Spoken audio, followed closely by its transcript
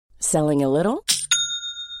Selling a little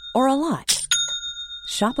or a lot?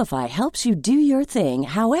 Shopify helps you do your thing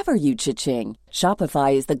however you cha-ching.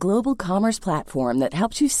 Shopify is the global commerce platform that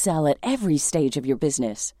helps you sell at every stage of your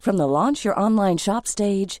business. From the launch your online shop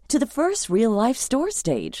stage to the first real-life store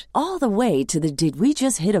stage, all the way to the did we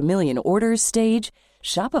just hit a million orders stage.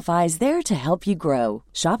 Shopify is there to help you grow.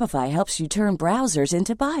 Shopify helps you turn browsers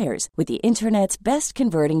into buyers with the internet's best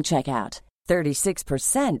converting checkout.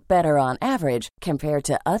 36% better on average compared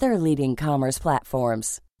to other leading commerce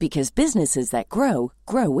platforms. Because businesses that grow,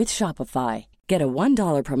 grow with Shopify. Get a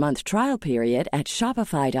 $1 per month trial period at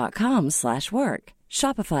shopify.com/work.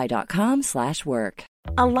 Shopify.com/work.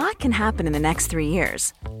 A lot can happen in the next 3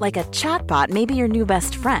 years. Like a chatbot may be your new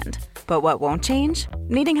best friend. But what won't change?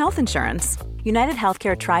 Needing health insurance. United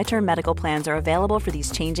Healthcare Tri-Term Medical Plans are available for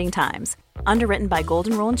these changing times. Underwritten by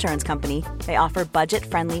Golden Rule Insurance Company, they offer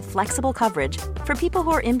budget-friendly, flexible coverage for people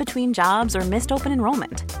who are in between jobs or missed open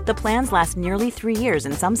enrollment. The plans last nearly 3 years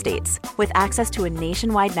in some states, with access to a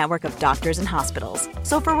nationwide network of doctors and hospitals.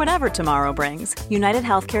 So for whatever tomorrow brings, United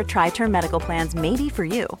Healthcare Tri-Term Medical Plans may be for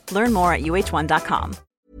you. Learn more at uh1.com.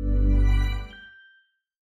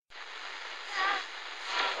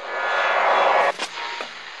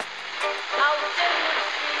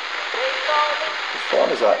 What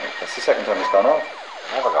is that? That's the second time it's gone off.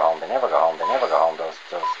 They never go home, those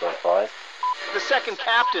boys. The second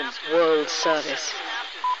captain's World Service.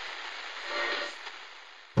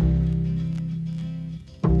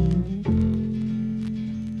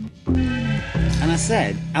 And I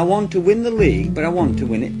said, I want to win the league, but I want to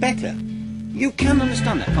win it better. You can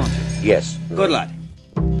understand that, can't you? Yes. Good lad.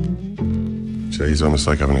 So he's almost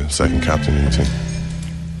like having a second captain in the team.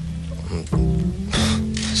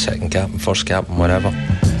 Second captain, first captain, whatever.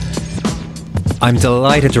 I'm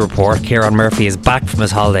delighted to report Kieran Murphy is back from his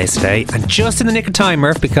holidays today, and just in the nick of time,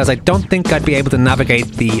 Murph, because I don't think I'd be able to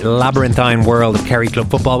navigate the labyrinthine world of Kerry Club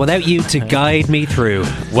football without you to guide me through.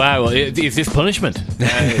 Wow, is this punishment?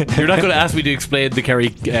 You're not going to ask me to explain the Kerry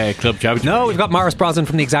Club Championship? No, we've got Morris Brosnan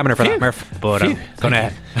from the Examiner for that, Murph, but I'm going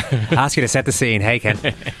to ask you to set the scene. Hey, Ken.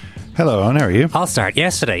 Hello, Owen, how are you? I'll start.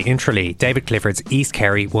 Yesterday, in Tralee, David Clifford's East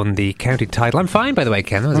Kerry won the county title. I'm fine, by the way,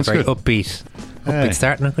 Ken. That was a very upbeat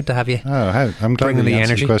start. No, good to have you. Oh, I'm glad that you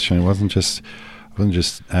answered energy. the question. I wasn't just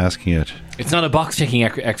asking it. It's not a box checking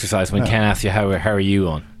exercise when Ken asks you how are you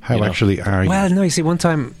on. How actually are you? Well, no, you see, one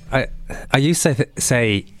time I used to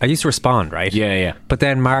say I used to respond, right? Yeah. But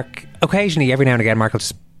then Mark, occasionally, every now and again, Mark will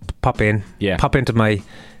just pop into my,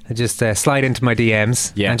 just slide into my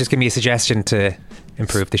DMs and just give me a suggestion to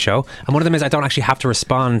improve the show. And one of them is I don't actually have to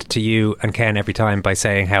respond to you and Ken every time by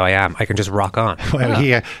saying how I am. I can just rock on. Well,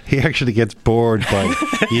 he actually gets bored by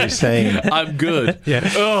you saying I'm good.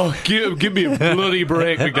 Oh, give me a bloody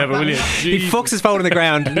break, McDevitt, will you? He fucks his phone on the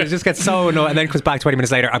ground and just gets so annoyed, and then comes back 20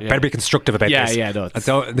 minutes later. I better be constructive about this. No, I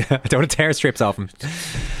don't want to tear strips off him.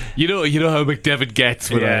 You know how McDevitt gets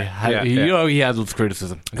when you know how he handles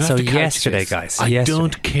criticism. So yesterday, guys, I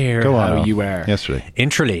don't care how you are. Yesterday, in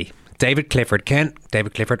Tralee, David Clifford,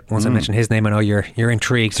 once I mention his name, I know you're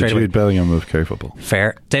intrigued straight away. Jude Bellingham of Kerry football.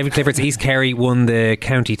 Fair. David Clifford's East Kerry won the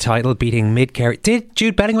county title, beating Mid Kerry. Did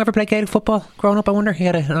Jude Bellingham ever play Gaelic football growing up, I wonder? He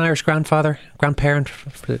had an Irish grandparent.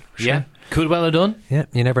 Yeah. Could well have done. Yeah,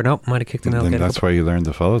 you never know. Might have kicked an Then that's why you learned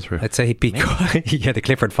the follow through. I'd say he'd be the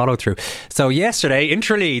Clifford follow through. So yesterday in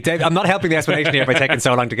Tralee, I'm not helping the explanation here by taking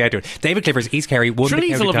so long to get to it. David Clifford's East Kerry won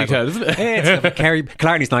Tralee's the county title. It's a lovely town, isn't it? It's lovely.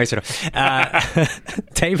 Killarney's nicer though.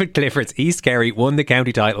 David Clifford's East Kerry won the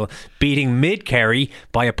county title, beating Mid Kerry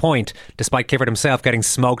by a point, despite Clifford himself getting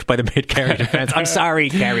smoked by the Mid Kerry defence. I'm sorry,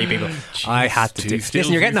 Kerry people. I had to do.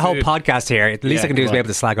 Listen, you're getting the whole podcast here. At least I can do is be able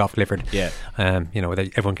to slag off Clifford. Yeah. Without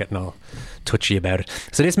everyone getting all touchy about it.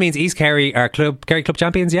 So this means East Kerry are Kerry Club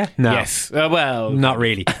champions, yeah? No. Yes. Well, not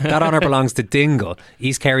really. That honour belongs to Dingle.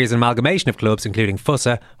 East Kerry is an amalgamation of clubs, including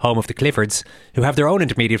Fussa, home of the Cliffords, who have their own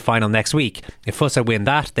intermediate final next week. If Fussa win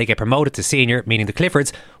that, they get promoted to senior, meaning the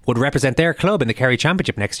Cliffords would represent their club in the Kerry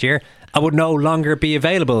Championship next year and would no longer be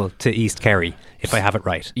available to East Kerry, if I have it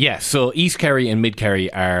right. Yeah, so East Kerry and Mid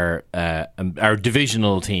Kerry are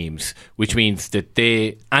divisional teams, which means that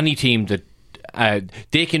any team that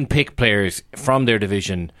they can pick players from their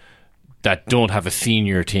division that don't have a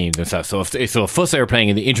senior team themselves. So if Fussa are playing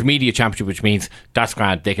in the intermediate championship, which means that's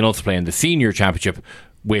grand, they can also play in the senior championship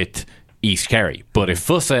with East Kerry. But if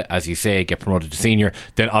Fussa, as you say, get promoted to senior,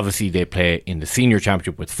 then obviously they play in the senior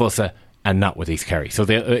championship with Fussa and not with East Kerry. So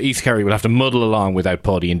East Kerry will have to muddle along without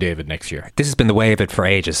Paddy and David next year. This has been the way of it for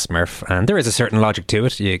ages, Murph, and there is a certain logic to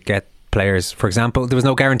it. You get players, for example, there was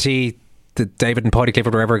no guarantee that David and Paddy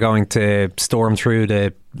Clifford were ever going to storm through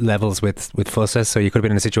the levels with Fussa, so you could have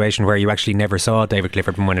been in a situation where you actually never saw David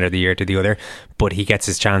Clifford from one end of the year to the other, but he gets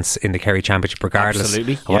his chance in the Kerry Championship regardless of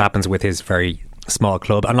what happens with his very small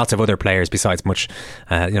club, and lots of other players besides much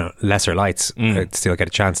lesser lights still get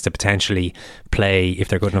a chance to potentially play if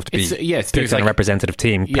they're good enough to be picked on a representative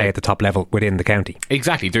team, play at the top level within the county.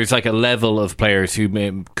 Exactly. There's like a level of players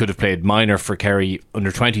who could have played minor for Kerry,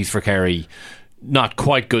 under 20s for Kerry, not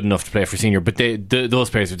quite good enough to play for senior, but those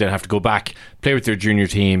players would then have to go back, play with their junior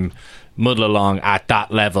team, muddle along at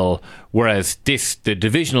that level, whereas the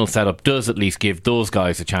divisional setup does at least give those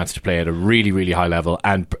guys a chance to play at a really, really high level,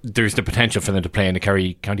 and there's the potential for them to play in the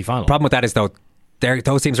Kerry County Final. Problem with that is, though,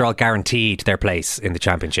 those teams are all guaranteed their place in the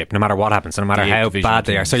championship no matter what happens, no matter how bad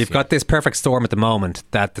they are. So you've got this perfect storm at the moment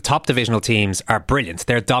that the top divisional teams are brilliant,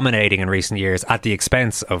 they're dominating in recent years at the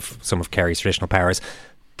expense of some of Kerry's traditional powers.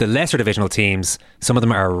 The lesser divisional teams, some of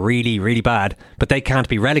them are really, really bad, but they can't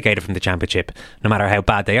be relegated from the championship no matter how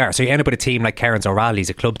bad they are. So you end up with a team like Cairns O'Reilly's,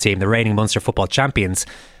 a club team, the reigning Munster football champions.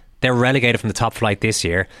 They're relegated from the top flight this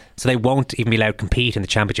year, so they won't even be allowed to compete in the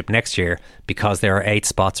championship next year because there are 8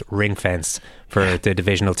 spots ring fenced for the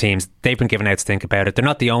divisional teams. They've been given out to think about it. They're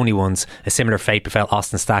not the only ones. A similar fate befell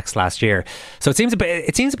Austin Stacks last year. So it seems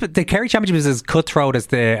the Kerry Championship is as cutthroat as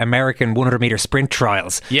the American 100 metre sprint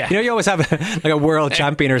trials. Yeah. You know, you always have like a world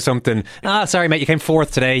champion or something. Sorry mate, you came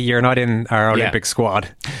 4th today, you're not in our Olympic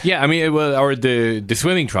squad. Yeah, I mean, or the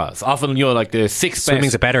swimming trials. Often, like the 6th best.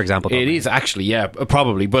 Swimming's a better example. It is actually, yeah,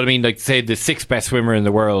 probably. But I mean, like, say the 6th best swimmer in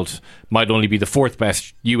the world might only be the 4th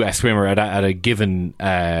best US swimmer at a given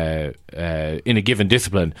in a given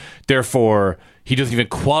discipline. Therefore, he doesn't even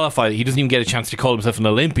qualify. He doesn't even get a chance to call himself an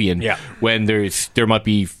Olympian when there might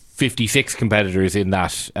be 56 competitors in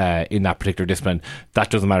that particular discipline. That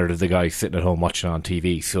doesn't matter to the guy sitting at home watching on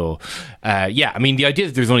TV. So, I mean, the idea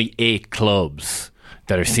that there's only 8 clubs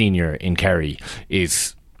that are senior in Kerry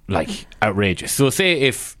is like outrageous. So say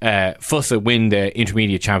if Fussa win the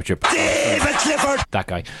intermediate championship, that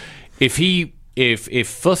guy, if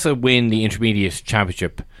Fussa win the intermediate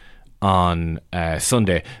championship on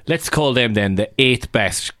Sunday, let's call them then the 8th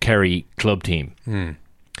best Kerry club team.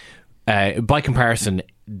 By comparison,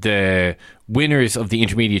 the winners of the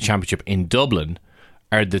intermediate championship in Dublin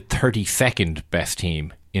are the 32nd best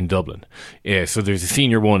team in Dublin. So there's a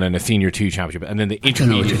senior 1 and a senior 2 championship, and then the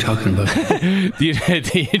intermediate. I don't know what you're talking about.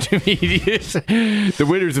 the intermediate, the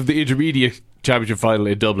winners of the intermediate championship final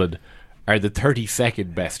in Dublin are the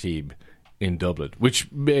 32nd best team in Dublin, which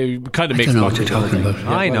kind of makes. I don't know what you're talking about.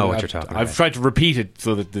 I know what you're talking about. I've tried to repeat it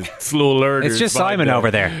so that the slow learners. It's just Simon over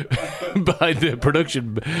there behind the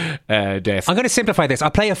production desk. I'm going to simplify this. I'll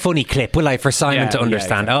play a funny clip, will I, for Simon to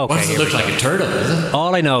understand? Yeah. Okay, what does it look like a turtle, is it?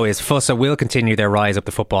 All I know is Fussa will continue their rise up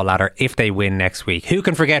the football ladder if they win next week. Who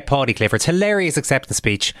can forget Paddy Clifford's hilarious acceptance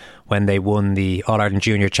speech when they won the All-Ireland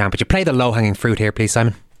Junior Championship? Play the low-hanging fruit here, please,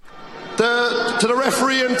 Simon. To the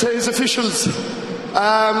referee and to his officials,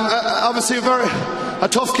 obviously a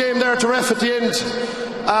tough game there to ref at the end.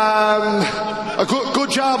 A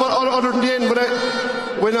good job other than the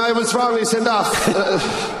end when I was wrongly sent off.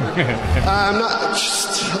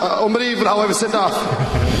 Unbelievable how I was sent off.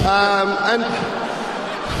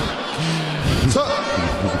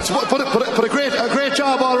 But a great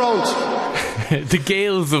job all around. The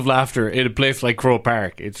gales of laughter in a place like Croke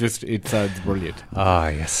Park. It sounds brilliant. Ah,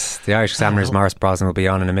 yes. The Irish Examiner's Maurice Brosnan will be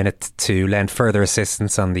on in a minute to lend further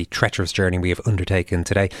assistance on the treacherous journey we have undertaken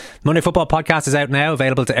today. Monday Football Podcast is out now,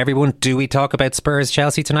 available to everyone. Do we talk about Spurs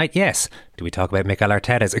Chelsea tonight? Yes. Do we talk about Mikel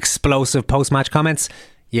Arteta's explosive post-match comments?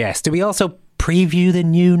 Yes. Do we also preview the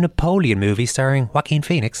new Napoleon movie starring Joaquin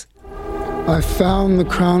Phoenix? I found the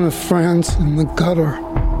crown of France in the gutter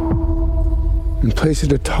and placed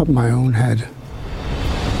it atop my own head.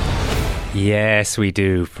 Yes, we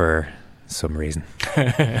do, for some reason.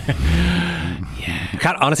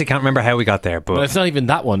 Honestly can't remember how we got there, but it's not even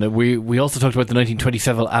that one. We also talked about the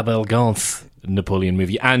 1927 Abel Gance Napoleon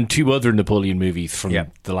movie and 2 other Napoleon movies from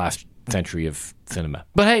the last century of cinema.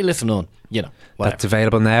 But hey, listen on, whatever. That's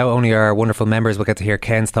available now. Only our wonderful members will get to hear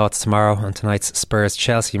Ken's thoughts tomorrow on tonight's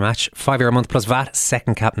Spurs-Chelsea match. €5 a month plus VAT,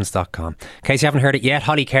 secondcaptains.com. In case you haven't heard it yet,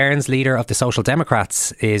 Holly Cairns, leader of the Social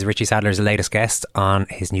Democrats, is Richie Sadler's latest guest on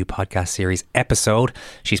his new podcast series Episode.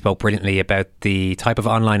 She spoke brilliantly about the type of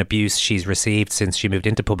online abuse she's received since she moved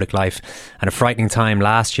into public life, and a frightening time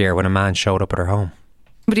last year when a man showed up at her home.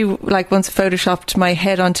 Somebody once photoshopped my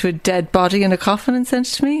head onto a dead body in a coffin and sent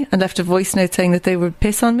it to me, and left a voice note saying that they would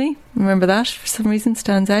piss on me. Remember that? For some reason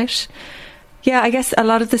stands out. Yeah, I guess a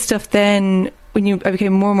lot of the stuff then, when I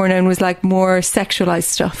became more and more known, was more sexualised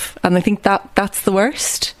stuff, and I think that's the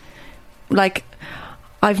worst.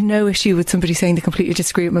 I've no issue with somebody saying they completely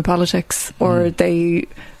disagree with my politics, or they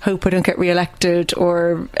hope I don't get re-elected,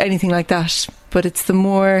 or anything like that. But it's the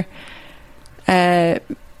more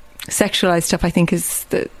sexualised stuff, I think, is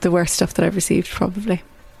the worst stuff that I've received, probably.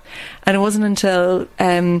 And it wasn't until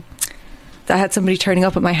I had somebody turning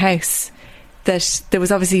up at my house that there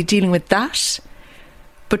was obviously dealing with that.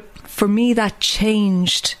 But for me, that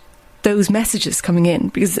changed those messages coming in,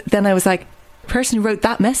 because then I was like, the person who wrote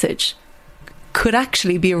that message could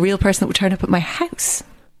actually be a real person that would turn up at my house.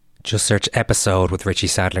 Just search episode with Richie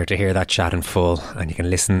Sadler to hear that chat in full, and you can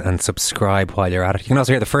listen and subscribe while you're at it. You can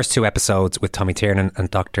also hear the first 2 episodes with Tommy Tiernan and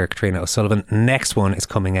Dr. Katrina O'Sullivan. Next one is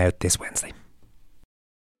coming out this Wednesday.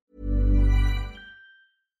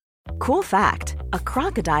 Cool fact, a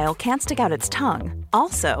crocodile can't stick out its tongue.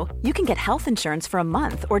 Also, you can get health insurance for a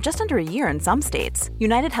month or just under a year in some states.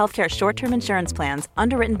 United Healthcare short-term insurance plans,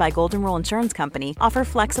 underwritten by Golden Rule Insurance Company, offer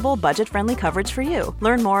flexible, budget-friendly coverage for you.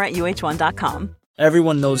 Learn more at uh1.com.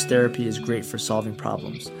 Everyone knows therapy is great for solving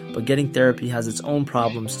problems, but getting therapy has its own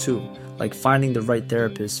problems too, like finding the right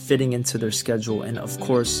therapist, fitting into their schedule, and of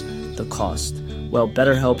course, the cost. Well,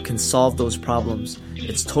 BetterHelp can solve those problems.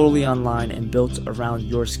 It's totally online and built around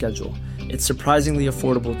your schedule. It's surprisingly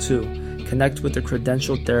affordable too. Connect with a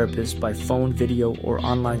credentialed therapist by phone, video, or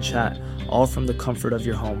online chat, all from the comfort of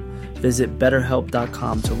your home. Visit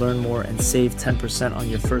BetterHelp.com to learn more and save 10% on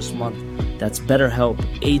your first month. That's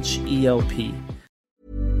BetterHelp, H-E-L-P.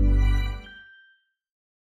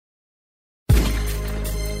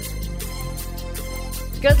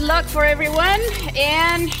 Good luck for everyone,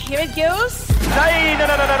 and here it goes.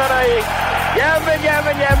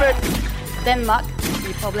 Yemen. Denmark,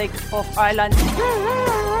 Republic of Ireland.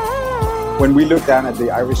 When we look down at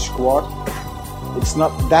the Irish squad, it's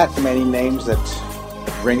not that many names that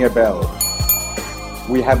ring a bell.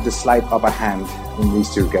 We have the slight upper hand in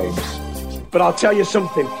these 2 games. But I'll tell you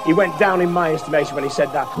something, he went down in my estimation when he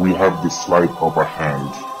said that. We have the slight upper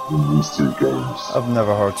hand in these 2 games. I've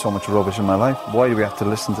never heard so much rubbish in my life. Why do we have to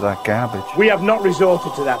listen to that garbage? We have not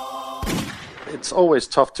resorted to that. It's always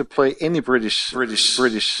tough to play any British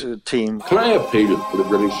team. Can I appeal to the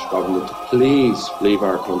British government to please leave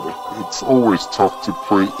our country? It's always tough to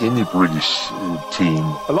play any British team.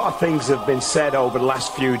 A lot of things have been said over the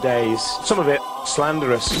last few days, some of it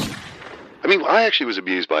slanderous. I mean, I actually was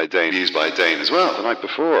abused by a Dane as well the night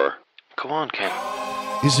before. Go on, Ken.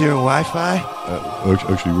 Is there a Wi-Fi?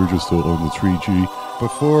 Actually, we're just on the 3G.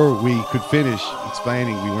 Before we could finish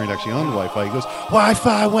explaining we weren't actually on the Wi-Fi, he goes,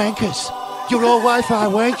 Wi-Fi wankers! You're all Wi-Fi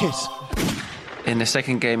wankers! In the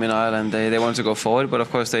second game in Ireland, they wanted to go forward, but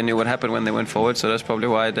of course they knew what happened when they went forward, so that's probably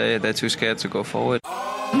why they're too scared to go forward.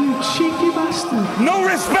 You cheeky bastard! No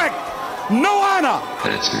respect! No honor!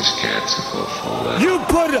 They're too scared to go forward. You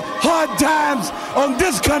put hard times on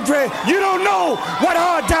this country! You don't know what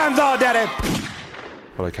hard times are, Daddy!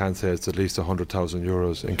 What I can say is at least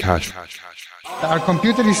 €100,000 in cash. Our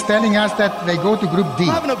computer is telling us that they go to Group D.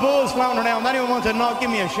 I'm having a buzz floundering around. Anyone want to knock? Give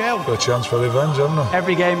me a shout. Got a chance for revenge, haven't I?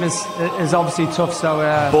 Every game is obviously tough,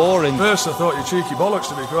 so... Boring. First I thought you cheeky bollocks,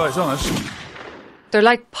 to be quite honest. They're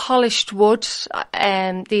like polished wood,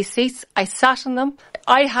 these seats. I sat in them.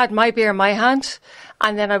 I had my beer in my hand,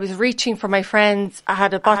 and then I was reaching for my friends. I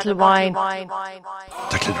had a bottle of wine.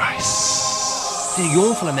 Declan Rice. The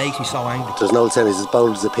young fella makes me so angry. There's no saying he's as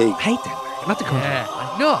bold as a pig. I hate Denmark, not the country.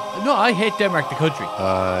 Yeah. No, I hate Denmark, the country.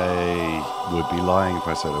 I would be lying if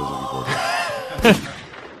I said I was looking forward to it.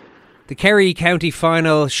 The Kerry County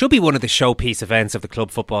Final should be one of the showpiece events of the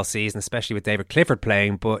club football season, especially with David Clifford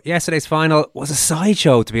playing, but yesterday's final was a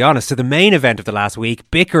sideshow, to be honest, to the main event of the last week,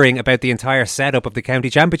 bickering about the entire setup of the county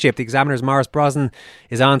championship. The Examiner's Maurice Brosnan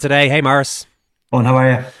is on today. Hey, Maurice. Owen, how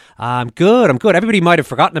are you? I'm good. Everybody might have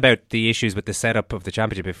forgotten about the issues with the setup of the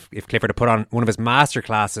championship if Clifford had put on one of his master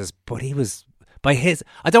classes, but he was, I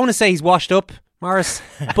don't want to say he's washed up, Maurice,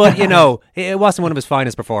 but it wasn't one of his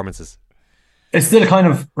finest performances. It's still kind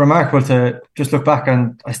of remarkable to just look back,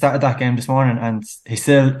 and I started that game this morning, and he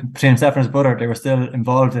still, between himself and his brother, they were still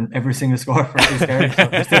involved in every single score for East Kerry. So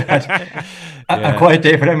they still had a quiet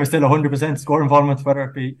day for them. It was still 100% score involvement, whether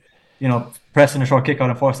it be pressing a short kick out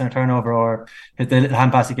and forcing a turnover, or hit the little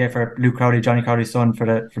hand pass he gave for Luke Crowley, Johnny Crowley's son, for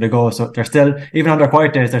the goal. So they're still, even on their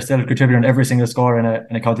quiet days, they're still contributing every single score in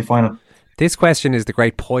a county final. This question is the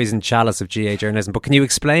great poison chalice of GA journalism, but can you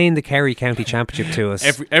explain the Kerry County Championship to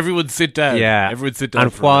us? Everyone sit down. Yeah. Everyone sit down.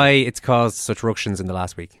 And why it's caused such ructions in the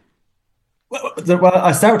last week. Well,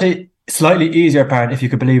 I'll start with the slightly easier part, if you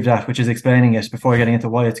could believe that, which is explaining it before getting into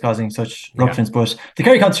why it's causing such ructions. But the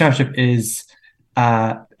Kerry County Championship is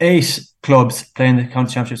 8 clubs playing the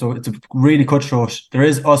county championship, so it's a really cutthroat. There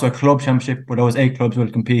is also a club championship where those 8 clubs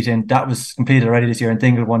will compete in. That was completed already this year, and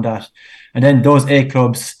Dingle won that. And then those 8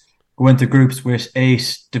 clubs go into groups with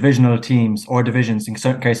 8 divisional teams or divisions. In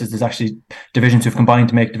certain cases, there's actually divisions who've combined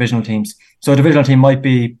to make divisional teams. So a divisional team might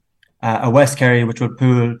be a West Kerry, which will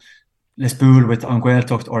pool Lisbool with An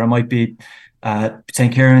Gaeltacht, or it might be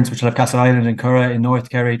St. Kieran's, which will have Castle Island and Curra in North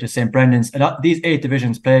Kerry, to St. Brendan's. And these 8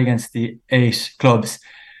 divisions play against the 8 clubs.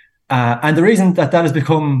 And the reason that has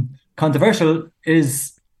become controversial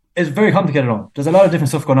is very complicated. There's a lot of different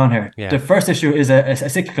stuff going on here. Yeah. The first issue is a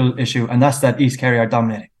cyclical issue, and that's that East Kerry are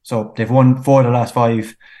dominating. So they've won 4 of the last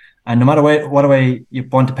 5. And no matter what way you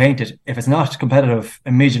want to paint it, if it's not competitive,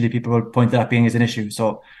 immediately people will point to that being as an issue.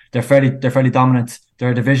 So they're fairly dominant.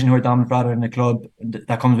 They're a division who are dominant rather than a club.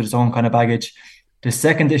 That comes with its own kind of baggage. The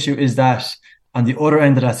second issue is that on the other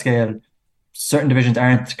end of that scale, certain divisions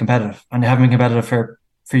aren't competitive, and they haven't been competitive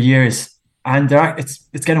for years. And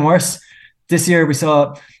it's getting worse. This year we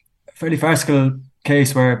saw a fairly farcical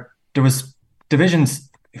case where there was divisions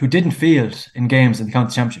who didn't field in games in the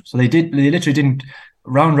county championship. So they literally didn't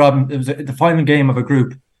round robin. It was the final game of a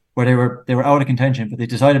group where they were out of contention, but they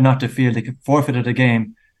decided not to field. They forfeited a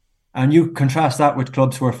game. And you contrast that with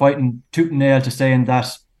clubs who are fighting tooth and nail to stay in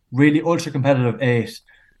that really ultra competitive 8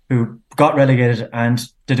 who got relegated, and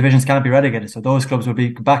the divisions can't be relegated. So those clubs will be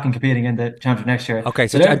back and competing in the championship next year. Okay,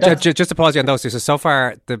 so just to pause you on those two. So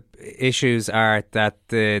far, the issues are that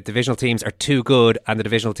the divisional teams are too good and the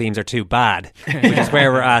divisional teams are too bad, which is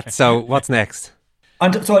where we're at. So what's next?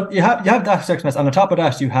 And so you have that section. And on top of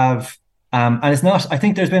that, you have, and it's not, I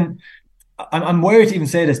think there's been, I'm worried to even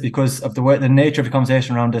say this because of the nature of the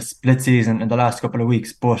conversation around the split season in the last couple of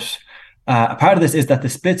weeks. But a part of this is that the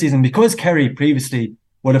split season, because Kerry previously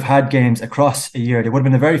would have had games across a year, there would have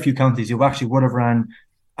been a very few counties who actually would have ran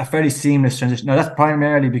a fairly seamless transition. Now, that's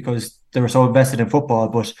primarily because they were so invested in football,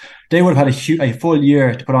 but they would have had a full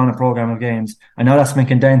year to put on a programme of games. And now that's been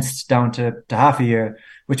condensed down to half a year,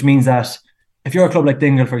 which means that if you're a club like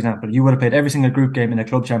Dingle, for example, you would have played every single group game in a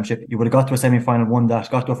club championship. You would have got to a semi-final, won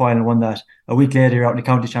that, got to a final, won that. A week later, you're out in the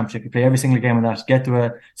county championship. You play every single game in that, get to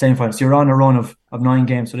a semi-final. So you're on a run of 9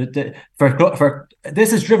 games. So for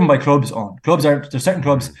this is driven by clubs on. There's certain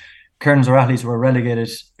clubs, Kearns or Athletes, who are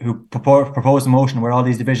relegated, who propose a motion where all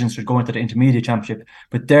these divisions should go into the intermediate championship.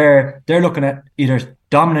 But they're looking at either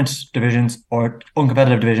dominant divisions or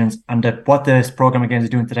uncompetitive divisions, and that what this programme of games is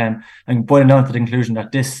doing to them, and boiling down to the conclusion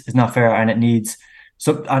that this is not fair and it needs.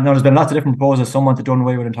 So I know there's been lots of different proposals. Some want it done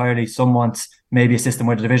away with entirely. Some want maybe a system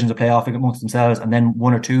where the divisions will play off amongst themselves, and then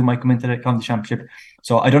 1 or 2 might come into the county championship.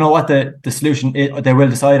 So I don't know what the solution is, they will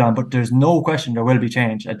decide on, but there's no question there will be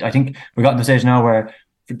change. I think we've gotten to the stage now where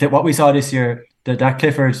what we saw this year, that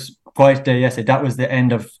Clifford's quiet day yesterday, that was the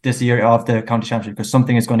end of this year of the county championship, because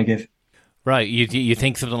something is going to give. Right, you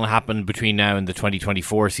think something will happen between now and the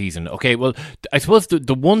 2024 season. Okay, well, I suppose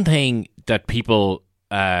the one thing that people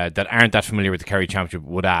that aren't that familiar with the Kerry Championship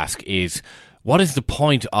would ask is, what is the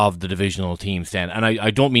point of the divisional teams then? And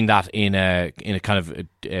I don't mean that in a kind of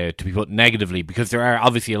to be put negatively, because there are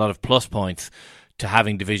obviously a lot of plus points to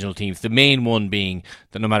having divisional teams. The main one being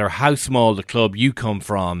that no matter how small the club you come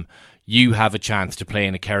from, you have a chance to play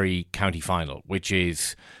in a Kerry County final, which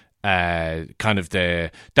is kind of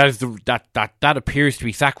that appears to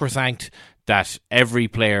be sacrosanct, that every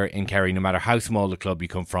player in Kerry, no matter how small the club you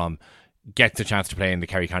come from, gets a chance to play in the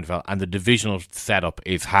Kerry County final, and the divisional setup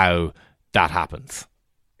is how that happens.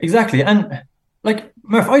 Exactly. And like,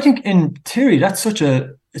 Murph, I think in theory it's such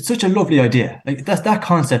a lovely idea. Like, that's that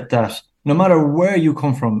concept that no matter where you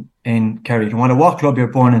come from in Kerry, no matter what club you're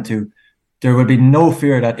born into, there will be no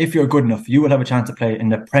fear that if you're good enough, you will have a chance to play in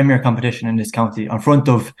the premier competition in this county in front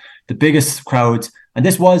of the biggest crowds. And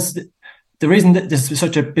this was the reason that this is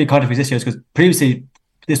such a big controversy this year, is because previously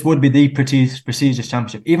this would be the prestigious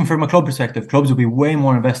championship. Even from a club perspective, clubs would be way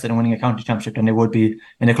more invested in winning a county championship than they would be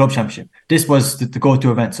in a club championship. This was the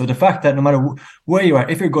go-to event. So the fact that no matter where you are,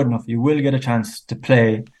 if you're good enough, you will get a chance to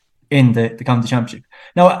play in the county championship.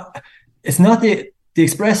 Now, it's not the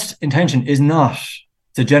expressed intention is not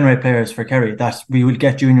to generate players for Kerry, that we will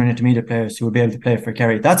get junior and intermediate players who will be able to play for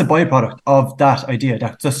Kerry. That's a byproduct of that idea.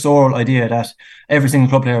 That's the sole idea, that every single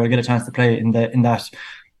club player will get a chance to play in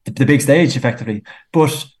the big stage, effectively.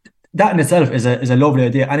 But that in itself is a lovely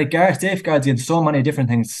idea, and it safeguards against so many different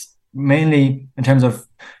things, mainly in terms of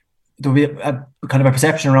there'll be a kind of a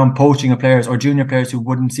perception around poaching of players or junior players who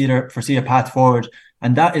wouldn't foresee a path forward,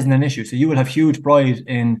 and that isn't an issue. So you will have huge pride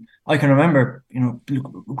in I can remember,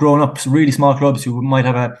 growing up, really small clubs who might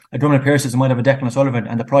have a Drummond Pearces, who might have a Declan O'Sullivan,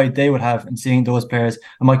 and the pride they would have in seeing those players,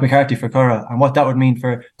 and Mike McCarthy for Curra, and what that would mean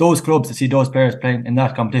for those clubs to see those players playing in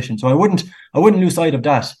that competition. So I wouldn't lose sight of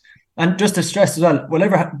that. And just to stress as well,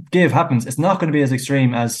 whatever give happens, it's not going to be as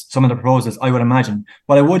extreme as some of the proposals, I would imagine.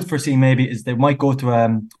 What I would foresee maybe is they might go to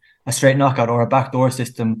a straight knockout or a backdoor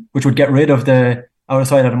system, which would get rid of the out of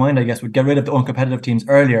sight, out of mind, I guess, would get rid of the uncompetitive teams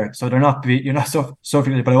earlier. So you're not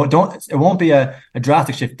suffering, but it won't be a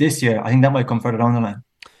drastic shift this year. I think that might come further down the line.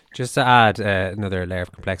 Just to add another layer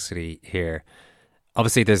of complexity here,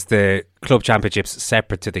 obviously there's the club championships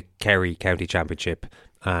separate to the Kerry County Championship,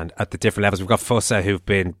 and at the different levels we've got Fussa, who've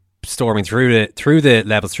been storming through the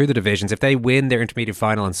levels, through the divisions. If they win their intermediate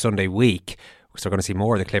final on Sunday week, so we're going to see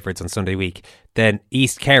more of the Cliffords on Sunday week, then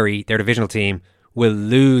East Kerry, their divisional team, will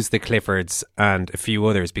lose the Cliffords and a few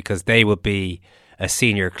others because they will be a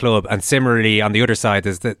senior club. And similarly on the other side,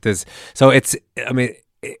 it's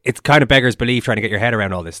kind of beggars belief trying to get your head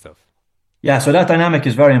around all this stuff. Yeah, so that dynamic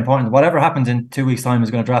is very important. Whatever happens in 2 weeks' time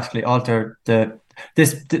is going to drastically alter the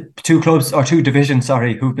two clubs, or two divisions,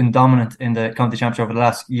 who've been dominant in the county championship over the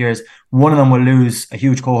last years. One of them will lose a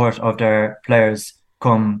huge cohort of their players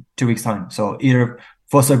come 2 weeks' time. So either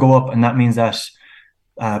Fussa go up, and that means that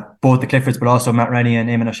both the Cliffords, but also Matt Rennie and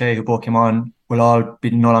Eamon O'Shea, who both came on, will all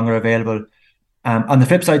be no longer available. On the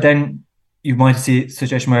flip side, then you might see a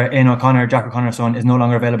situation where Jack O'Connor's son, is no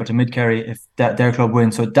longer available to Mid-Kerry if their club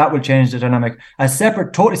wins. So that will change the dynamic.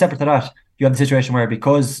 Totally separate to that, you have the situation where,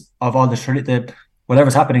 because of all the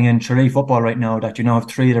whatever's happening in Tralee football right now, that you now have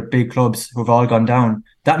three of the big clubs who've all gone down.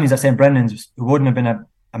 That means that St. Brendan's, who wouldn't have been a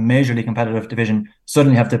majorly competitive division,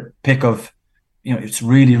 suddenly have the pick of, it's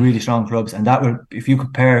really, really strong clubs. And that will, if you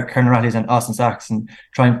compare Kernaratties and Austin Sachs and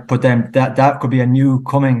try and put them, that could be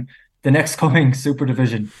the next coming super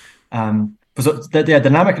division. So the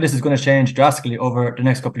dynamic of this is going to change drastically over the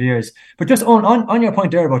next couple of years. But just on your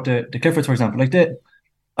point there about the Cliffords, for example,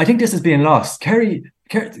 I think this is being lost.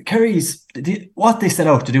 Kerry's what they set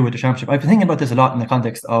out to do with the championship. I've been thinking about this a lot in the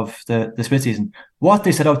context of the split season. What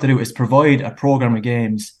they set out to do is provide a programme of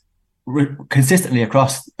games consistently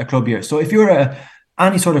across a club year. So if you're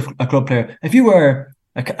any sort of a club player, if you were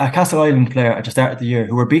a Castle Island player at the start of the year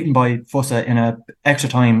who were beaten by Fussa in a extra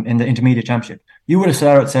time in the intermediate championship, you would have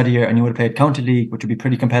started at the year and you would have played County League, which would be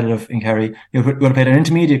pretty competitive in Kerry. You would have played an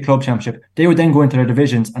intermediate club championship. They would then go into their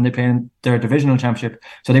divisions and they play in their divisional championship.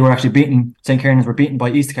 So they were actually St. Kieran's were beaten by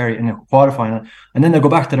East Kerry in a quarterfinal. And then they'll go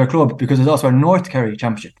back to their club because there's also a North Kerry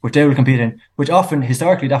championship, which they will compete in, which often,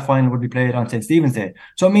 historically, that final would be played on St. Stephen's Day.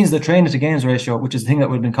 So it means the training to games ratio, which is the thing that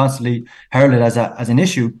would have been constantly heralded as an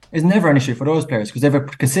issue, is never an issue for those players because they have a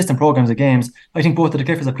consistent programs of games. I think both of the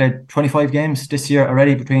Cliffords have played 25 games this year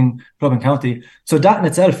already between club and county. So that in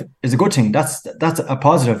itself is a good thing. That's a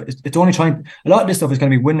positive. It's only trying, a lot of this stuff is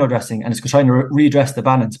going to be window dressing and it's trying to redress the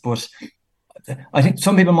balance. But I think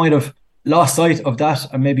some people might have lost sight of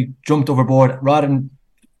that and maybe jumped overboard rather than,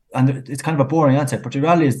 and it's kind of a boring answer, but the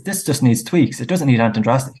reality is this just needs tweaks. It doesn't need anything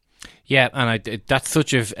drastic. Yeah, and that's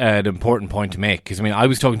such an important point to make because I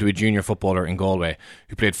was talking to a junior footballer in Galway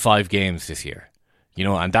who played 5 games this year.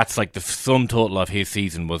 And that's like the sum total of his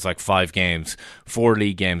season was like 5 games, 4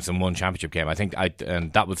 league games and 1 championship game. I think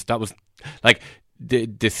that was like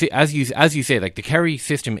the as you say, like the Kerry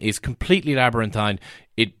system is completely labyrinthine.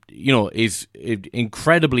 It is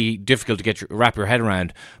incredibly difficult to wrap your head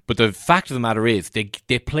around. But the fact of the matter is they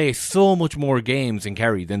play so much more games in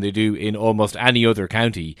Kerry than they do in almost any other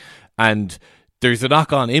county, and there's a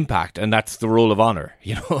knock-on impact, and that's the roll of honour.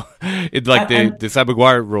 It's like the Sam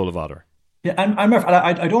Maguire roll of honour. Yeah, and Murph,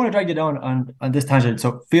 I don't want to drag you down on this tangent,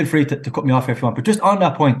 so feel free to cut me off if you want. But just on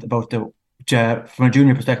that point about from a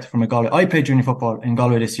junior perspective, from a Galway, I played junior football in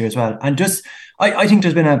Galway this year as well, and just I think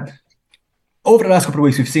there's been over the last couple of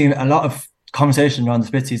weeks we've seen a lot of conversation around the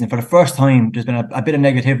split season. For the first time, there's been a bit of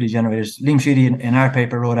negativity generated. Liam Sheedy in our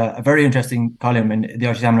paper wrote a very interesting column in the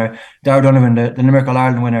Irish Examiner. Darragh Donovan, the Limerick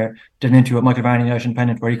All-Ireland winner, did an interview with Michael Varney in the Irish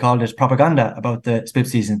Independent where he called it propaganda about the split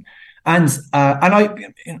season. And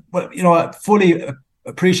I fully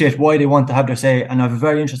appreciate why they want to have their say, and I'm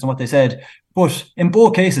very interested in what they said. But in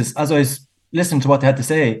both cases, as I was listening to what they had to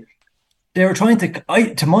say, they were trying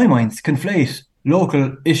to my mind, conflate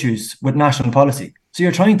local issues with national policy. So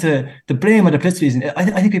you're trying to blame of the split season.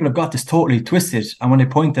 I think people have got this totally twisted. And when they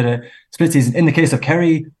point to the split season, in the case of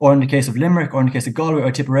Kerry, or in the case of Limerick, or in the case of Galway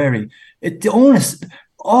or Tipperary,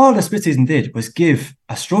 all the split season did was give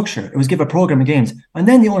a structure. It was give a programme of games. And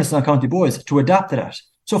then the onus on county boards to adapt to that.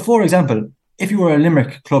 So, for example, if you were a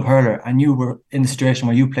Limerick club hurler and you were in the situation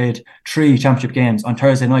where you played 3 championship games on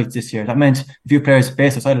Thursday nights this year, that meant if you players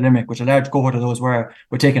based outside of Limerick, which a large cohort of those were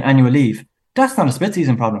taking annual leave, that's not a split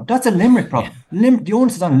season problem. That's a Limerick problem. The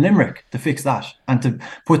onus is on Limerick to fix that and to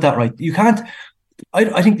put that right. You can't.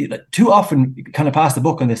 I think too often you kind of pass the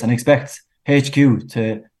buck on this and expect HQ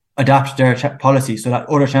to adapt their policy so that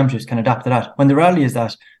other championships can adapt to that. When the reality is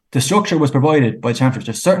that the structure was provided by championships.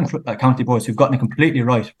 There's certain county boards who've gotten it completely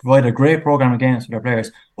right, provided a great programme of games for their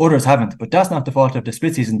players. Others haven't, but that's not the fault of the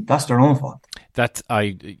split season. That's their own fault.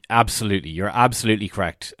 You're absolutely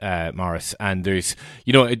correct, Morris. And there's,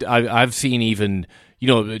 I've seen even,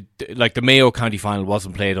 like the Mayo County final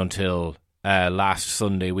wasn't played until last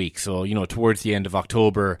Sunday week. So, towards the end of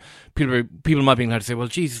October, people might be inclined to say, well,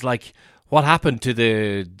 Jesus, like, what happened to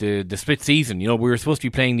the split season? We were supposed to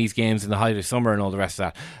be playing these games in the height of summer and all the rest of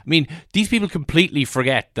that. I mean, these people completely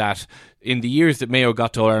forget that in the years that Mayo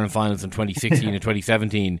got to All-Ireland finals in 2016 and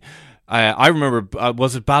 2017, I remember,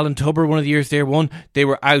 was it Ballintubber one of the years they won? They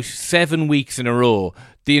were out 7 weeks in a row.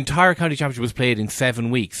 The entire county championship was played in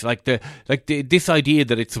 7 weeks. This idea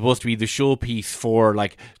that it's supposed to be the showpiece for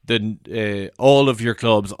all of your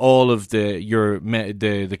clubs, all of the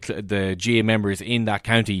GA members in that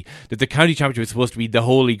county, that the county championship is supposed to be the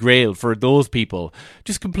holy grail for those people,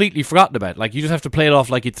 just completely forgotten about. Like, you just have to play it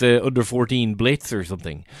off like it's a under 14 blitz or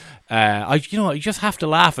something. You just have to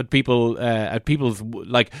laugh at people, at people's,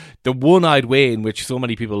 like, the one-eyed way in which so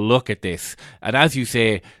many people look at this. And as you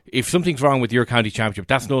say, if something's wrong with your county championship,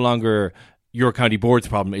 that's no longer your county board's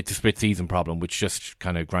problem, it's a split season problem, which just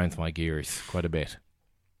kind of grinds my gears quite a bit.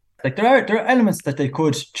 Like, there are elements that they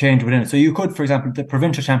could change within it. So you could, for example, the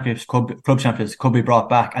provincial championships, club championships could be brought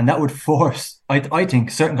back, and that would force, I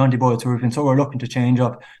think, certain county boards who have been so reluctant to change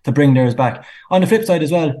up to bring theirs back. On the flip side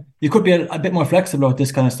as well, you could be a bit more flexible with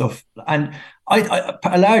this kind of stuff. And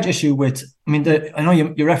a large issue with, I know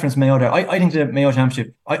you referenced Mayo there. I think the Mayo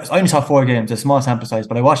Championship, I only saw 4 games, a small sample size,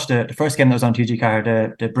 but I watched the first game that was on TG Car,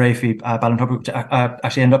 the Brafey Ballintubber, which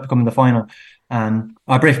actually ended up becoming the final.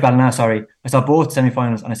 Brave Ballina, sorry. I saw both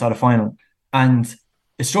semi-finals and I saw the final, and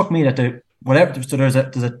it struck me that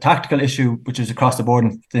there's a tactical issue which is across the board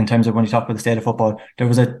in terms of when you talk about the state of football. There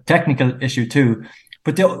was a technical issue too,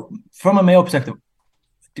 but from a Mayo perspective,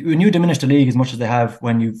 when you diminish the league as much as they have,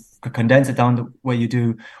 when you condense it down the way you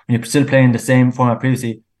do, when you're still playing the same format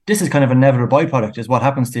previously, this is kind of an inevitable byproduct, is what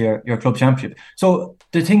happens to your club championship. So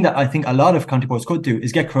the thing that I think a lot of county boards could do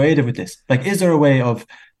is get creative with this. Like, is there a way of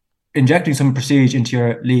injecting some prestige into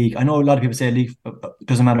your league? I know a lot of people say league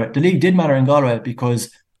doesn't matter. The league did matter in Galway because,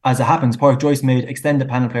 as it happens, Pádraig Joyce made extended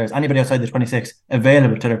panel players, anybody outside the 26,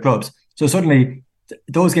 available to their clubs. So suddenly,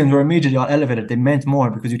 those games were immediately all elevated. They meant more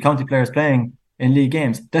because you county players playing in league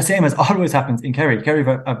games. The same as always happens in Kerry. Kerry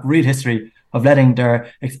have a real history of letting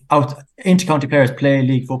their inter-county players play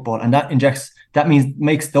league football, and that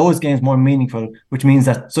makes those games more meaningful, which means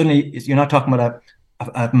that suddenly you're not talking about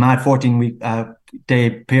a mad 14-week day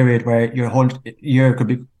period where your whole year could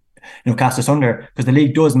be cast asunder, because the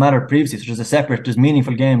league does matter previously. So there's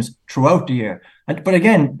meaningful games throughout the year. But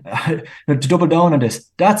again, to double down on this,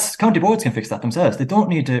 that's county boards can fix that themselves. They don't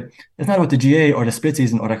need to. It's not about the GA or the split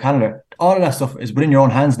season or the calendar. All of that stuff is within your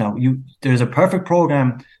own hands now. There's a perfect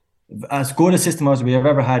program, as good a system as we have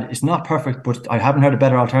ever had. It's not perfect, but I haven't heard a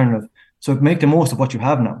better alternative. So make the most of what you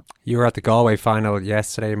have now. You were at the Galway final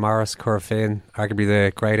yesterday, Morris. Corofin, arguably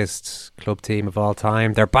the greatest club team of all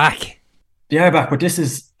time. They're back. They are back, but this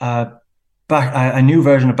is a new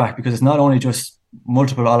version of back, because it's not only just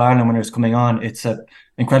multiple All-Ireland winners coming on. It's an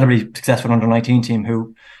incredibly successful under-19 team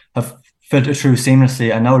who have filtered through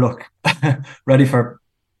seamlessly and now look ready for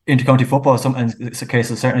inter-county football. In some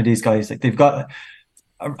cases, certainly these guys, they've got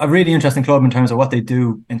a really interesting club in terms of what they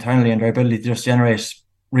do internally and their ability to just generate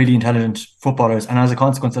really intelligent footballers, and as a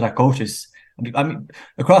consequence of that, coaches. I mean,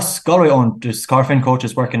 across Galway there's Corofin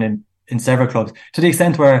coaches working in several clubs, to the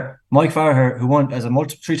extent where Mike Farrer, who won as a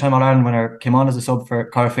 3-time All-Ireland winner, came on as a sub for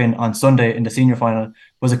Corofin on Sunday in the senior final,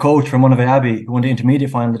 was a coach from Monavea Abbey who won the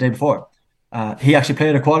intermediate final the day before. He actually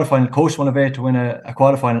played a quarterfinal, coached Monavea to win a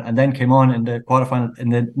quarterfinal, and then came on in the quarterfinal in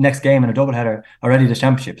the next game in a doubleheader already the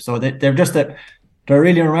championship. So they're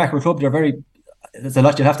really a remarkable club. There's a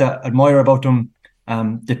lot you'd have to admire about them.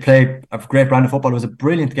 They play a great brand of football. It was a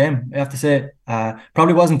brilliant game, I have to say.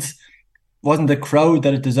 Probably wasn't the crowd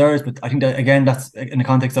that it deserves, but I think that, again, that's in the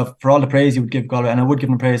context of, for all the praise you would give Galway, and I would give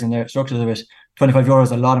them praise in their structures of it, €25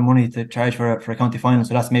 is a lot of money to charge for a county final,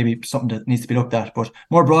 so that's maybe something that needs to be looked at. But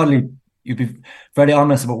more broadly, you'd be very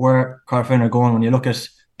honest about where Corofin are going when you look at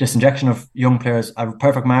this injection of young players, a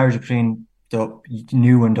perfect marriage between the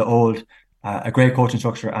new and the old, a great coaching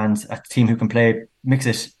structure, and a team who can mix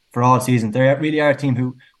it for all season. They really are a team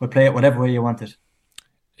who will play it whatever way you want it.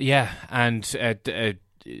 Yeah, and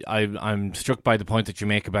I'm struck by the point that you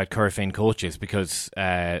make about Corofin coaches, because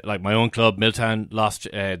like my own club, Milltown, lost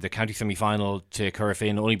the county semi-final to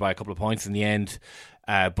Corofin only by a couple of points in the end,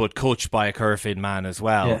 but coached by a Corofin man as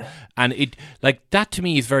well. Yeah. And it, like, that to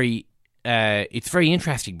me is very it's very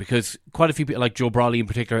interesting, because quite a few people, like Joe Brawley in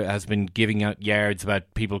particular, has been giving out yards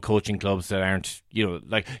about people coaching clubs that aren't,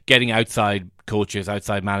 like getting outside coaches,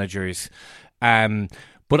 outside managers.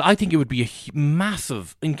 But I think it would be a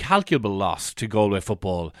massive, incalculable loss to Galway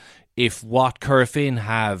football if what Corofin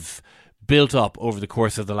have built up over the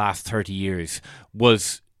course of the last 30 years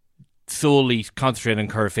was solely concentrated on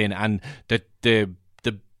Corofin, and that the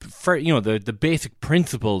basic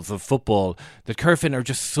principles of football that Corofin are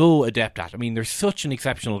just so adept at. I mean, they're such an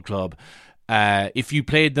exceptional club. If you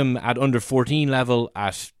played them at under 14 level,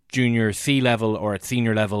 at junior C level, or at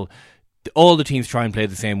senior level, all the teams try and play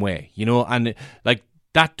the same way, and like,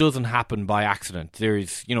 that doesn't happen by accident.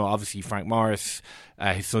 There's, obviously Frank Morris,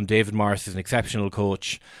 his son David Morris is an exceptional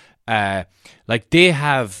coach. Like, they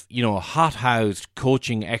have, hot-housed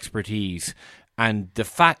coaching expertise, and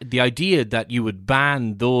the idea that you would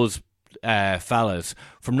ban those fellas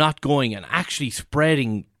from not going and actually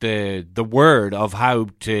spreading the word of how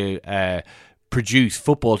to produce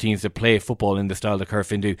football teams that play football in the style that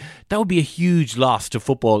Corofin do, that would be a huge loss to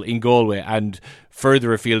football in Galway and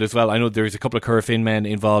further afield as well. I know there's a couple of Corofin men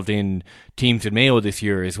involved in teams in Mayo this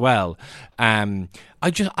year as well. I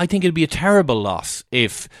think it'd be a terrible loss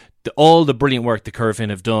if all the brilliant work that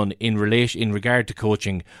Corofin have done in regard to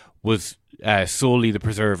coaching was solely the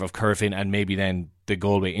preserve of Corofin and maybe then the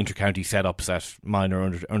Galway inter-county setups at minor,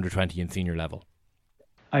 under 20 and senior level.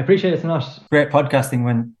 I appreciate it's not great podcasting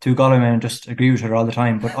when two Galway men just agree with each other all the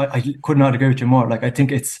time, but I could not agree with you more. Like, I think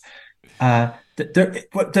it's there's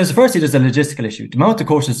a logistical issue. The amount of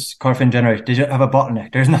coaches Corofin generate, they have a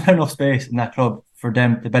bottleneck. There's not enough space in that club for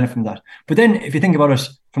them to benefit from that. But then, if you think about it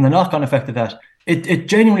from the knock-on effect of that, it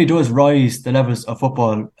genuinely does rise the levels of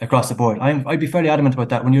football across the board. I'd be fairly adamant about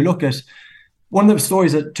that. When you look at two of the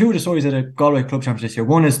stories at the Galway Club Championship this year,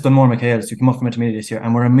 one is Dunmore McHale's, who came up from intermediate this year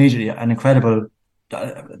and were immediately an incredible.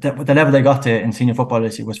 The level they got to in senior football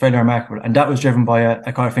this year was fairly remarkable, and that was driven by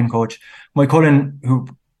a Corofin coach. Mike Cullen, who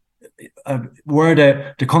were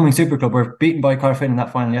the coming super club, were beaten by Corofin in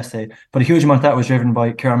that final yesterday, but a huge amount of that was driven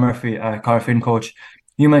by Ciara Murphy, a Corofin coach.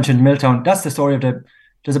 You mentioned Milltown. That's the story of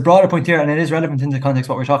there's a broader point here, and it is relevant in the context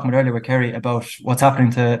of what we were talking about earlier with Kerry about what's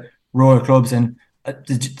happening to rural clubs. And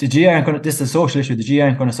the GA aren't going to, this is a social issue, the GA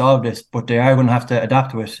aren't going to solve this, but they are going to have to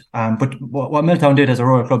adapt to it. But what Milltown did as a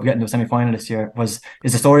rural club getting to a semi-final this year is the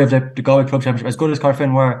story of the Galway Club Championship. As good as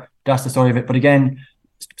Corofin were, that's the story of it. But again,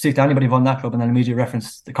 speak to anybody involved in that club and then immediately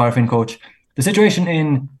reference the Corofin coach. The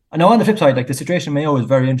situation now on the flip side, like, the situation in Mayo is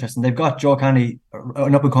very interesting. They've got Joe Canny,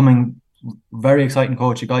 an up-and-coming, very exciting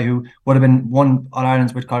coach, a guy who would have won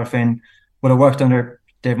All-Irelands with Corofin, would have worked under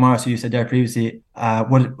Dave Morris, who you said there previously,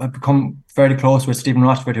 would have become fairly close with Stephen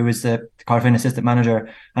Rochford, who is the Corofin assistant manager,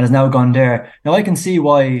 and has now gone there. Now, I can see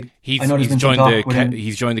why. He's joined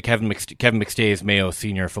the Kevin McStay's Mayo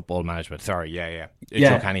senior football management. Sorry,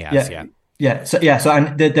 Joe Canny has, So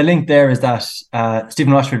and the link there is that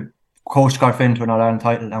Stephen Rochford coached Corofin to an All-Ireland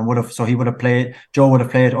title, and Joe would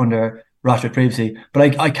have played under Rochford previously.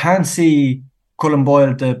 But I can see Cullen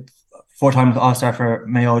Boyle, the four-time All-Star for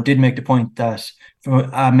Mayo, did make the point that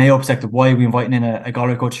from a Mayo perspective, why are we inviting in a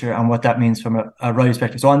Galway coach here and what that means from a right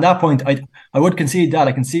perspective. So on that point, I would concede that.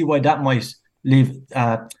 I can see why that might leave,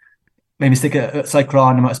 maybe stick a slight claw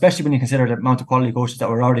on them, especially when you consider the amount of quality coaches that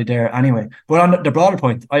were already there anyway. But on the broader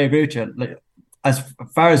point, I agree with you. Like, as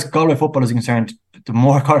far as Galway football is concerned, the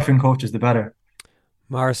more Corofin coaches, the better.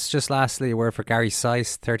 Morris, just lastly, a word for Gary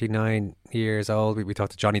Sice, 39 years old. We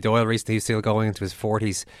talked to Johnny Doyle recently, he's still going into his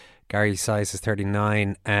 40s. Gary Sice is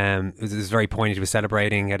 39. It was very poignant. He was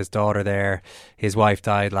celebrating, he had his daughter there. His wife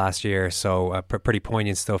died last year, so pretty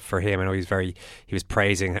poignant stuff for him. I know he was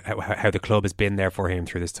praising how the club has been there for him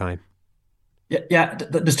through this time. Yeah.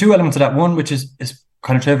 There's two elements of that. One which is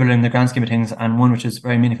kind of trivial in the grand scheme of things, and one which is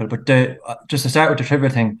very meaningful. But just to start with the trivial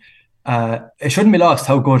thing, it shouldn't be lost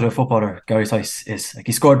how good a footballer Gary Sice is. Like,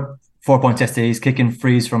 he scored 4 points yesterday. He's kicking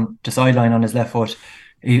frees from the sideline on his left foot.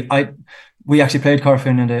 We actually played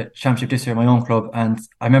Corofin in the championship this year at my own club, and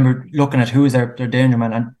I remember looking at who is their danger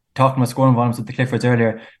man and talking about scoring volumes with the Cliffords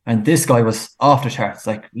earlier, and this guy was off the charts,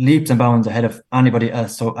 like leaps and bounds ahead of anybody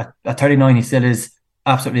else. So at 39, he still is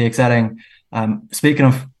absolutely excelling. Speaking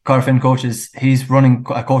of Corofin coaches, he's running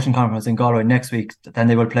a coaching conference in Galway next week. Then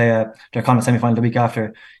they will play their Connacht semi-final the week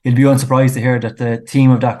after. You'll be unsurprised to hear that the theme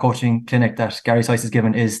of that coaching clinic that Gary Sice has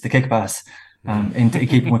given is the kick pass. into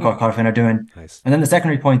keeping with what Carl Finn are doing. Nice. And then the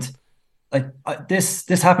secondary point,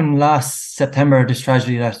 this happened last September, this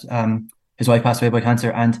tragedy that his wife passed away by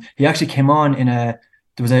cancer, and he actually came on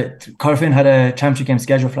Carl Finn had a championship game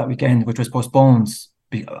scheduled for that weekend, which was postponed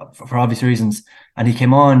for obvious reasons, and he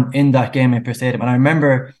came on in that game in Pearse Stadium. And I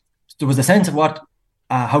remember there was a sense of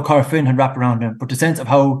how Carl Finn had wrapped around him, but the sense of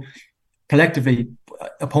how collectively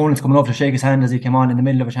opponents coming over to shake his hand as he came on in the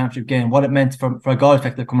middle of a championship game, what it meant for a God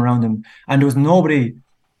effect that come around him. And there was nobody,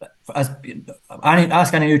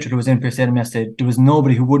 ask any neutral who was in Pearse Stadium yesterday, there was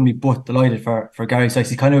nobody who wouldn't be but delighted for Gary Sykes.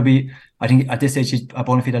 He kind of be, I think at this stage, he's a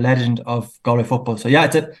bona fide legend of Galway football. So yeah,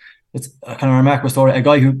 it's a kind of remarkable story. A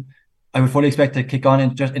guy who I would fully expect to kick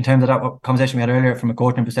on just in terms of that conversation we had earlier from a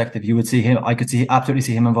coaching perspective. You would see him, I could absolutely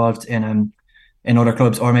see him involved in other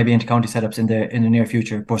clubs or maybe into county setups in the near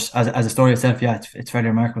future. But as a story itself, yeah, it's fairly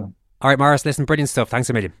remarkable. All right, Morris, listen, brilliant stuff. Thanks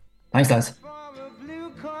a million. Thanks, lads.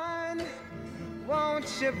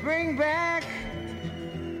 Won't you bring back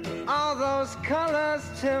all those colors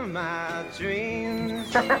to my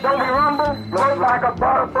dreams? Don't be rumble, float like a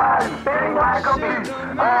butterfly, sting like a bee.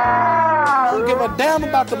 Don't give a damn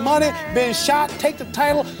about the money, being shot, take the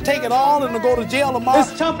title, take it all, and go to jail tomorrow.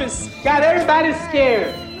 This chump has got everybody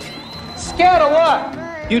scared. Scared of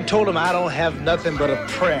what? You told him I don't have nothing but a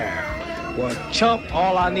prayer. Well, chump,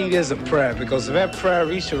 all I need is a prayer, because if that prayer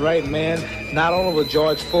reached the right man, not only will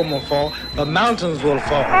George Foreman fall, but mountains will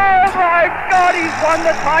fall. Oh my God, he's won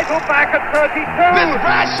the title back at 32. This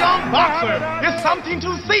brash young boxer is something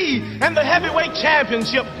to see, and the heavyweight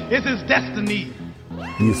championship is his destiny.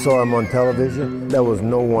 You saw him on television, there was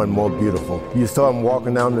no one more beautiful. You saw him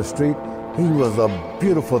walking down the street, he was a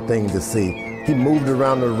beautiful thing to see. He moved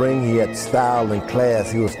around the ring, he had style and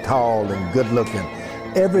class, he was tall and good looking.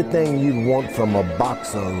 Everything you'd want from a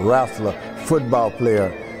boxer, wrestler, football player.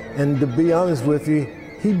 And to be honest with you,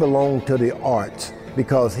 he belonged to the arts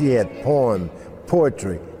because he had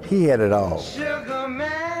poetry, he had it all. Sugar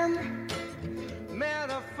man met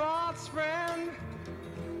a false friend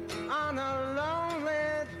on a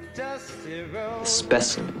lonely, dusty road. A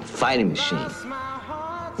specimen, a fighting machine.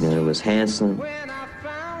 You know, it was handsome,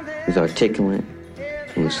 it was articulate,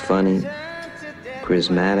 it was funny,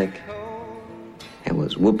 charismatic, and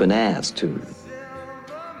was whooping ass too.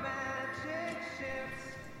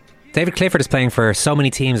 David Clifford is playing for so many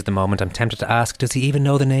teams at the moment, I'm tempted to ask, does he even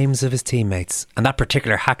know the names of his teammates? And that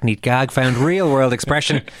particular hackneyed gag found real world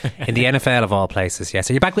expression in the NFL of all places. Yeah,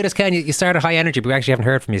 so you're back with us, Ken. You started high energy, but we actually haven't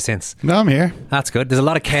heard from you since. No, I'm here. That's good. There's a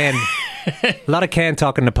lot of Ken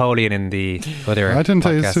talking Napoleon in the other I didn't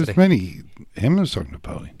tell you podcast there's today. many. Him was talking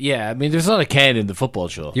Napoleon. Yeah, I mean, there's a lot of Ken in the football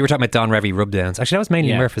show. You were talking about Don Revy rubdowns. Actually, that was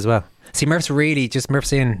mainly Murph as well. See, Murph's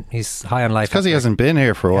in, he's high on life. Because he hasn't been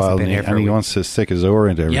here for a while, and he wants to stick his oar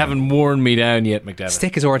into everything. You haven't worn me down yet, McDevitt.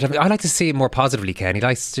 Stick his oar into everything. I like to see it more positively, Ken. He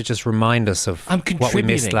likes to just remind us of what we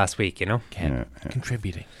missed last week, you know? Ken,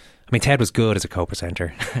 contributing. I mean, Ted was good as a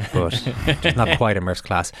co-presenter, but just not quite in Murph's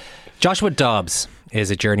class. Joshua Dobbs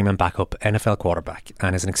is a journeyman backup NFL quarterback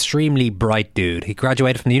and is an extremely bright dude. He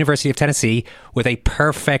graduated from the University of Tennessee with a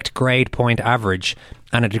perfect grade point average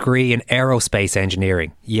and a degree in aerospace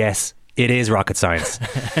engineering. Yes, it is rocket science.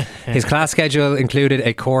 His class schedule included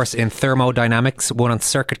a course in thermodynamics, one on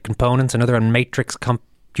circuit components, another on matrix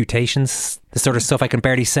computations, the sort of stuff I can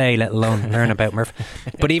barely say, let alone learn about, Murph.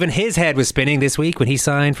 But even his head was spinning this week when he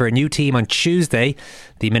signed for a new team on Tuesday,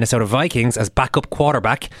 the Minnesota Vikings, as backup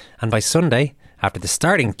quarterback. And by Sunday, after the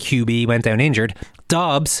starting QB went down injured,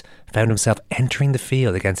 Dobbs found himself entering the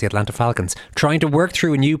field against the Atlanta Falcons, trying to work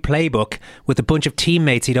through a new playbook with a bunch of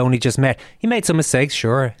teammates he'd only just met. He made some mistakes,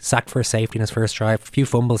 sure, sacked for a safety in his first drive, a few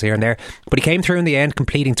fumbles here and there, but he came through in the end,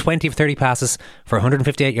 completing 20 of 30 passes for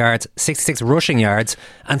 158 yards, 66 rushing yards,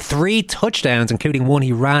 and 3 touchdowns, including one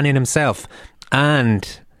he ran in himself.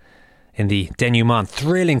 And in the denouement,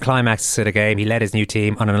 thrilling climax to the game, he led his new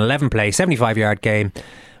team on an 11-play, 75-yard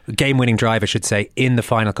game-winning drive, I should say, in the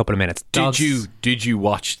final couple of minutes. Did you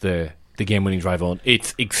watch the game-winning drive on?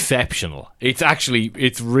 It's exceptional. It's actually,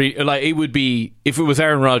 like, it would be, if it was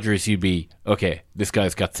Aaron Rodgers, you'd be, okay, this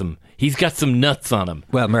guy's got some nuts on him.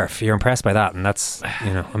 Well, Murph, you're impressed by that, and that's,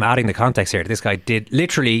 I'm adding the context here. This guy did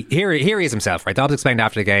literally, here he is himself, right? Dobbs explained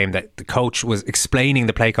after the game that the coach was explaining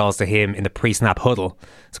the play calls to him in the pre-snap huddle,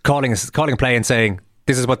 so calling a play and saying,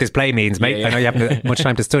 this is what this play means, mate. Yeah. I know you haven't had much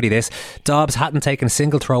time to study this. Dobbs hadn't taken a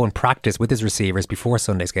single throw in practice with his receivers before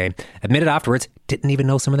Sunday's game. Admitted afterwards, didn't even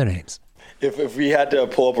know some of their names. If we had to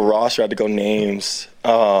pull up a roster, I had to go names,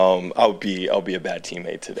 I'll be a bad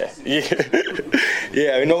teammate today.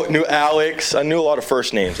 Yeah, I knew Alex. I knew a lot of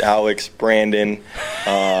first names. Alex, Brandon.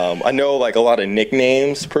 I know like a lot of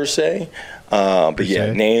nicknames per se. But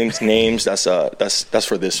yeah, names. That's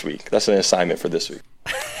for this week. That's an assignment for this week.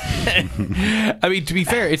 I mean, to be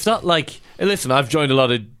fair, it's not like. Listen, I've joined a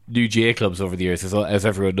lot of new GA clubs over the years, as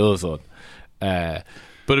everyone knows on. But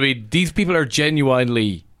I mean, these people are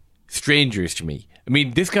genuinely strangers to me. I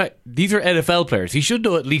mean, these are NFL players. He should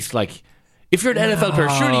know at least, like, if you're an NFL player,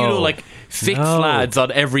 surely you know like 6 lads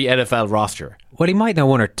on every NFL roster. Well, he might know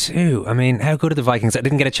 1 or 2. I mean, how good are the Vikings? I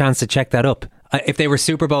didn't get a chance to check that up. If they were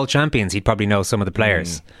Super Bowl champions, he'd probably know some of the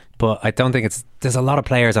players. But I don't think there's a lot of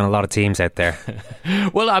players on a lot of teams out there.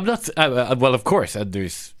 Well, I'm not. Well, of course, and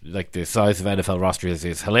there's like the size of NFL rosters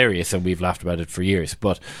is hilarious, and we've laughed about it for years.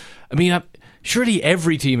 But I mean, surely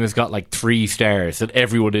every team has got like 3 stars that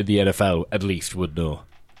everyone in the NFL at least would know.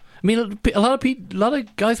 I mean, a lot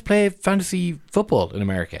of guys play fantasy football in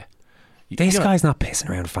America. This guy's not pissing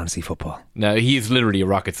around with fantasy football. No, he's literally a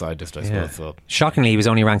rocket scientist, I suppose. So. Shockingly, he was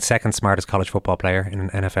only ranked 2nd smartest college football player in an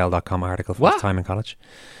NFL.com article for his time in college.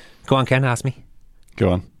 Go on, Ken, ask me.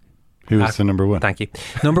 Go on. Who was the number 1? Thank you.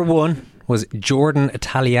 Number 1 was Jordan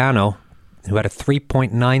Italiano, who had a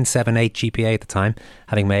 3.978 GPA at the time,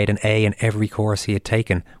 having made an A in every course he had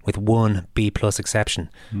taken, with 1 B+ exception.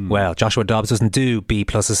 Well, Joshua Dobbs doesn't do B+.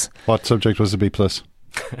 What subject was the B+?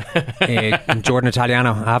 Jordan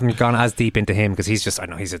Italiano. I haven't gone as deep into him because he's just, I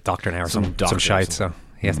know he's a doctor now or some shite, so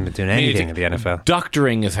he hasn't been doing anything in the NFL.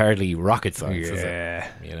 Doctoring is hardly rocket science, is it?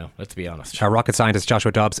 You know, let's be honest. Our rocket scientist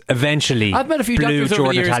Joshua Dobbs eventually I've met a few blew doctors Jordan over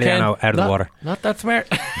the years, Italiano Ken. out of the water. Not that smart.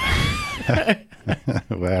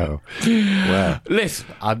 Wow. Listen,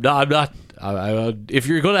 I'm not. If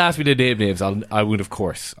you're going to ask me to name names, I would, of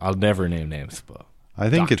course. I'll never name names, but I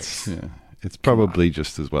think it's probably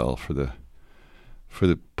just as well for the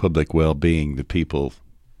public well-being that people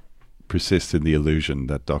persist in the illusion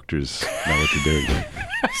that doctors know what they're doing.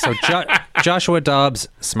 So Joshua Dobbs,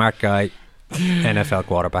 smart guy, NFL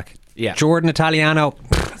quarterback. Yeah. Jordan Italiano,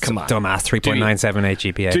 come on, dumbass,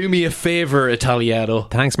 3.978 GPA. Do me a favour, Italiano.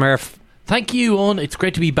 Thanks, Murph. Thank you, Owen. It's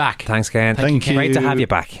great to be back. Thanks, Ken. Thank you. Great to have you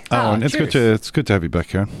back. Owen, it's good to have you back,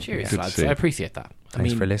 Karen. Cheers, lads. I appreciate that.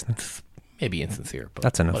 Thanks for listening. Maybe insincere, but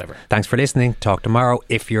that's enough. Whatever. Thanks for listening. Talk tomorrow.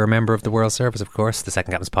 If you're a member of the World Service, of course, the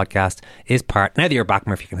Second Captain's podcast is part. Now that you're back,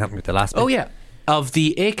 Murph, you can help me with the last bit. Oh yeah, of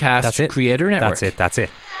the Acast Creator Network. That's it.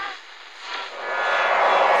 Whose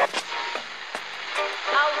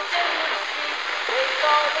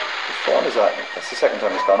phone is that? That's the second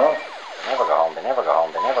time it's gone off. They never go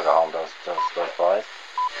home, those boys.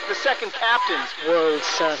 The Second Captain's World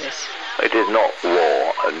Service. It is not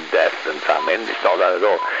war and death and famine. It's not that at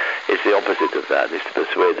all. It's the opposite of that. It's to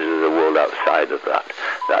persuade us of the world outside of that.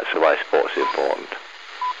 That's why sport's important.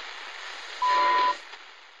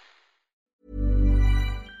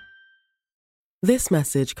 This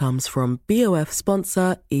message comes from BOF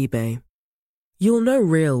sponsor eBay. You'll know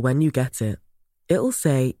real when you get it. It'll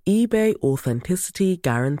say eBay Authenticity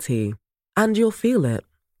Guarantee. And you'll feel it.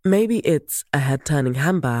 Maybe it's a head-turning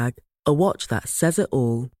handbag, a watch that says it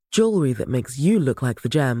all, jewelry that makes you look like the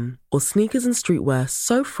gem, or sneakers and streetwear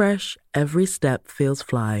so fresh every step feels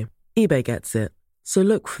fly. eBay gets it. So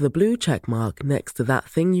look for the blue check mark next to that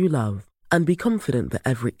thing you love and be confident that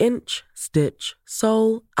every inch, stitch,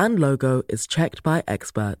 sole, and logo is checked by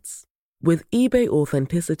experts. With eBay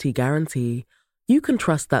Authenticity Guarantee, you can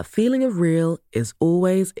trust that feeling of real is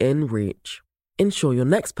always in reach. Ensure your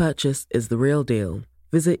next purchase is the real deal.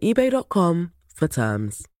 Visit ebay.com for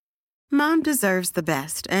terms. Mom deserves the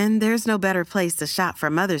best, and there's no better place to shop for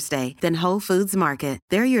Mother's Day than Whole Foods Market.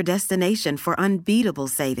 They're your destination for unbeatable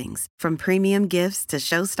savings, from premium gifts to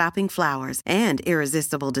show-stopping flowers and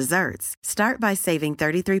irresistible desserts. Start by saving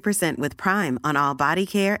 33% with Prime on all body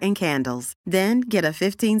care and candles. Then get a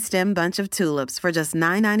 15-stem bunch of tulips for just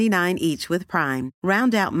 $9.99 each with Prime.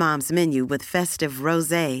 Round out Mom's menu with festive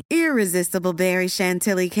rosé, irresistible berry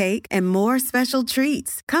chantilly cake, and more special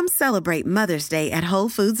treats. Come celebrate Mother's Day at Whole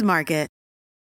Foods Market.